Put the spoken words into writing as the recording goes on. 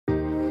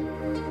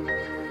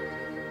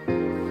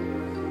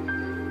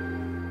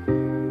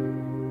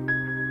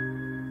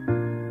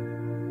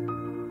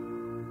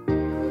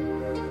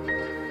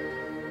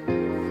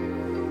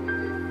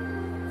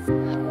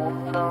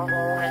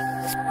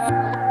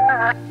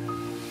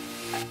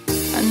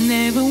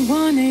never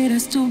wanted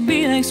us to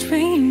be like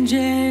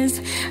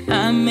strangers.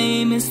 I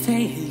made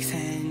mistakes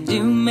and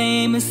you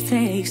made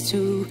mistakes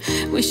too.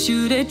 We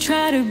should have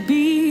tried to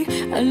be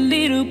a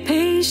little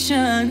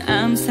patient.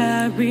 I'm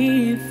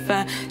sorry if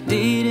I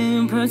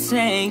didn't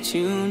protect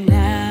you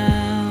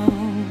now.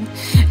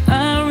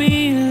 I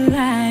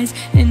realize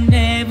in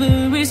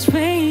every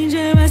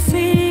stranger I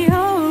see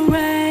your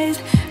eyes.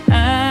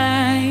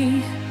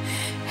 I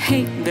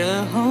hate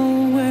the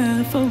whole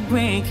world for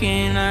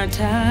breaking our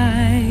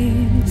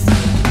ties.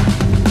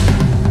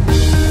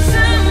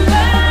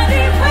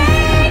 Somebody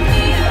wake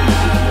me up,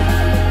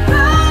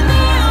 roll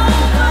me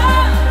over,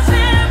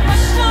 tap my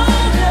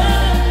shoulder.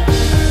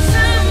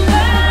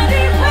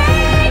 Somebody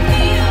wake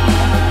me up,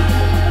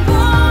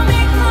 pull me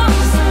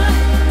closer,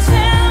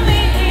 tell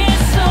me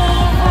it's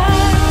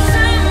alright.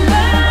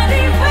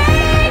 Somebody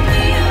wake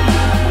me up,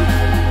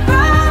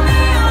 roll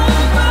me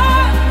over,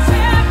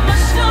 tap my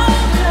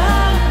shoulder.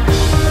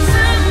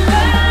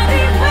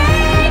 Somebody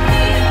wake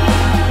me up,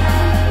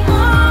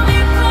 pull me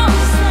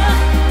closer,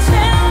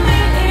 tell me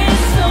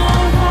it's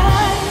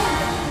alright.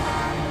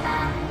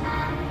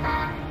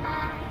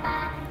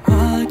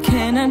 What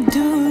can I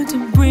do to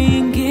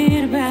bring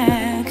it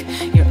back?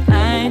 Your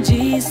IG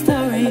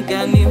story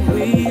got me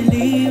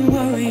really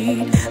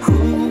worried.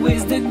 Who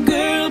is the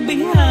girl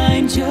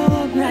behind your